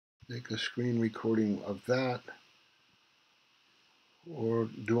make a screen recording of that. Or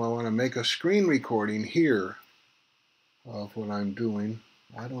do I want to make a screen recording here of what I'm doing?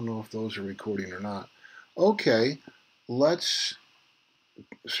 I don't know if those are recording or not. Okay, let's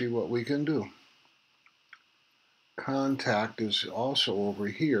see what we can do. Contact is also over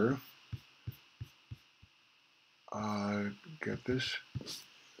here. Get this.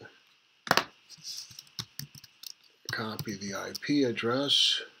 Copy the IP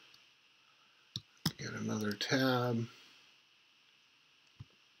address. Get another tab.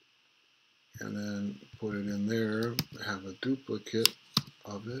 And then put it in there. Have a duplicate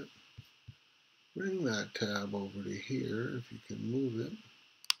of it. Bring that tab over to here if you can move it.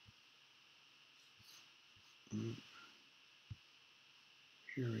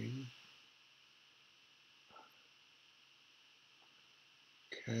 Hearing.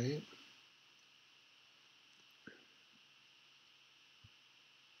 Okay.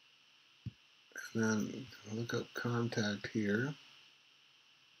 And then look up contact here.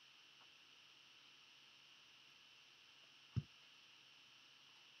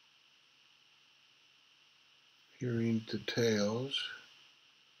 Hearing details.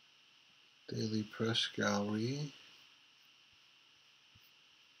 Daily press gallery.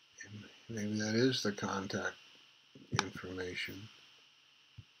 And maybe that is the contact information.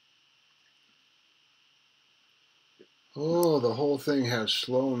 Oh, the whole thing has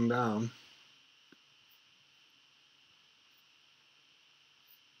slowed down.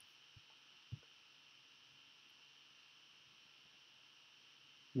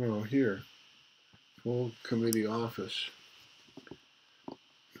 No, here. Full committee office.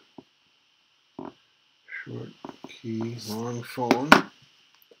 Short key, long phone.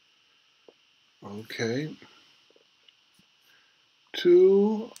 Okay.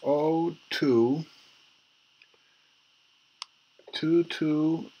 202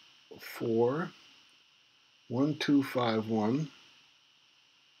 224 1251.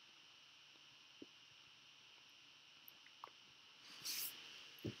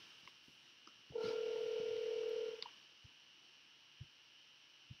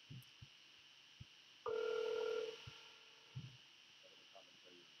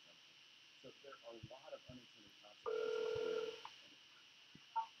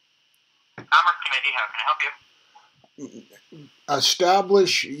 Commerce Committee, how can I help you?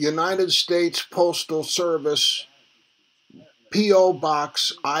 Establish United States Postal Service P.O.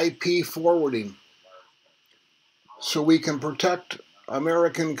 Box IP forwarding so we can protect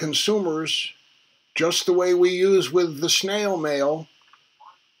American consumers just the way we use with the snail mail.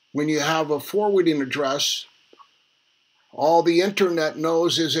 When you have a forwarding address, all the internet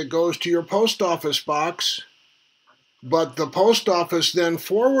knows is it goes to your post office box, but the post office then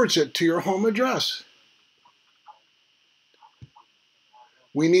forwards it to your home address.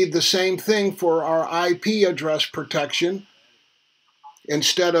 We need the same thing for our IP address protection.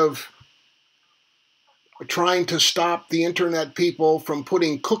 Instead of trying to stop the internet people from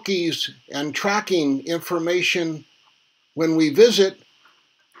putting cookies and tracking information when we visit,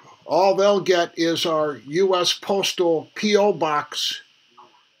 all they'll get is our U.S. Postal P.O. Box.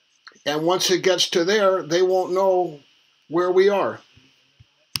 And once it gets to there, they won't know where we are.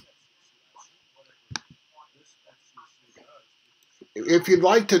 If you'd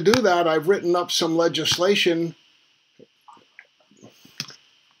like to do that, I've written up some legislation.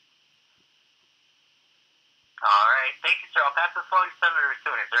 All right. Thank you, sir. I'll pass this along to Senator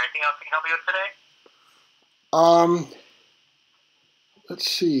soon. Is there anything else I can help you with today? Let's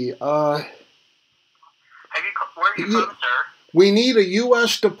see. Where are you from, sir? We need a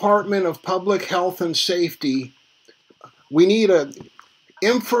U.S. Department of Public Health and Safety. We need a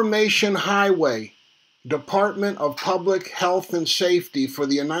information highway, Department of Public Health and Safety for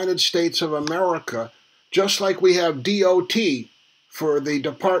the United States of America, just like we have DOT for the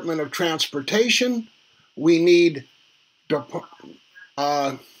Department of Transportation. We need DOIT,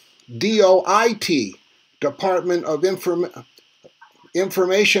 Department of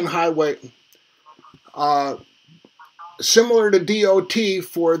Information Highway, similar to DOT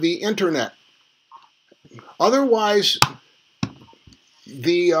for the internet. Otherwise,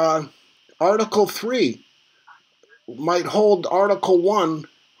 the Article 3 might hold Article 1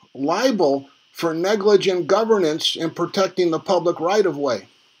 liable for negligent governance in protecting the public right-of-way.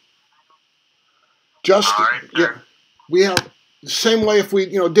 Just we have the same way if we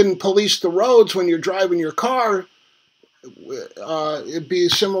didn't police the roads when you're driving your car, it'd be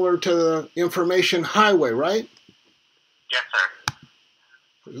similar to the information highway, right? Yes, sir.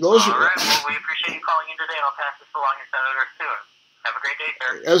 Those all right. Well, we appreciate you calling in today, and I'll pass this along to Senator soon. Have a great day,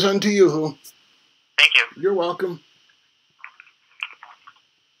 sir. As unto you, who? Thank you. You're welcome.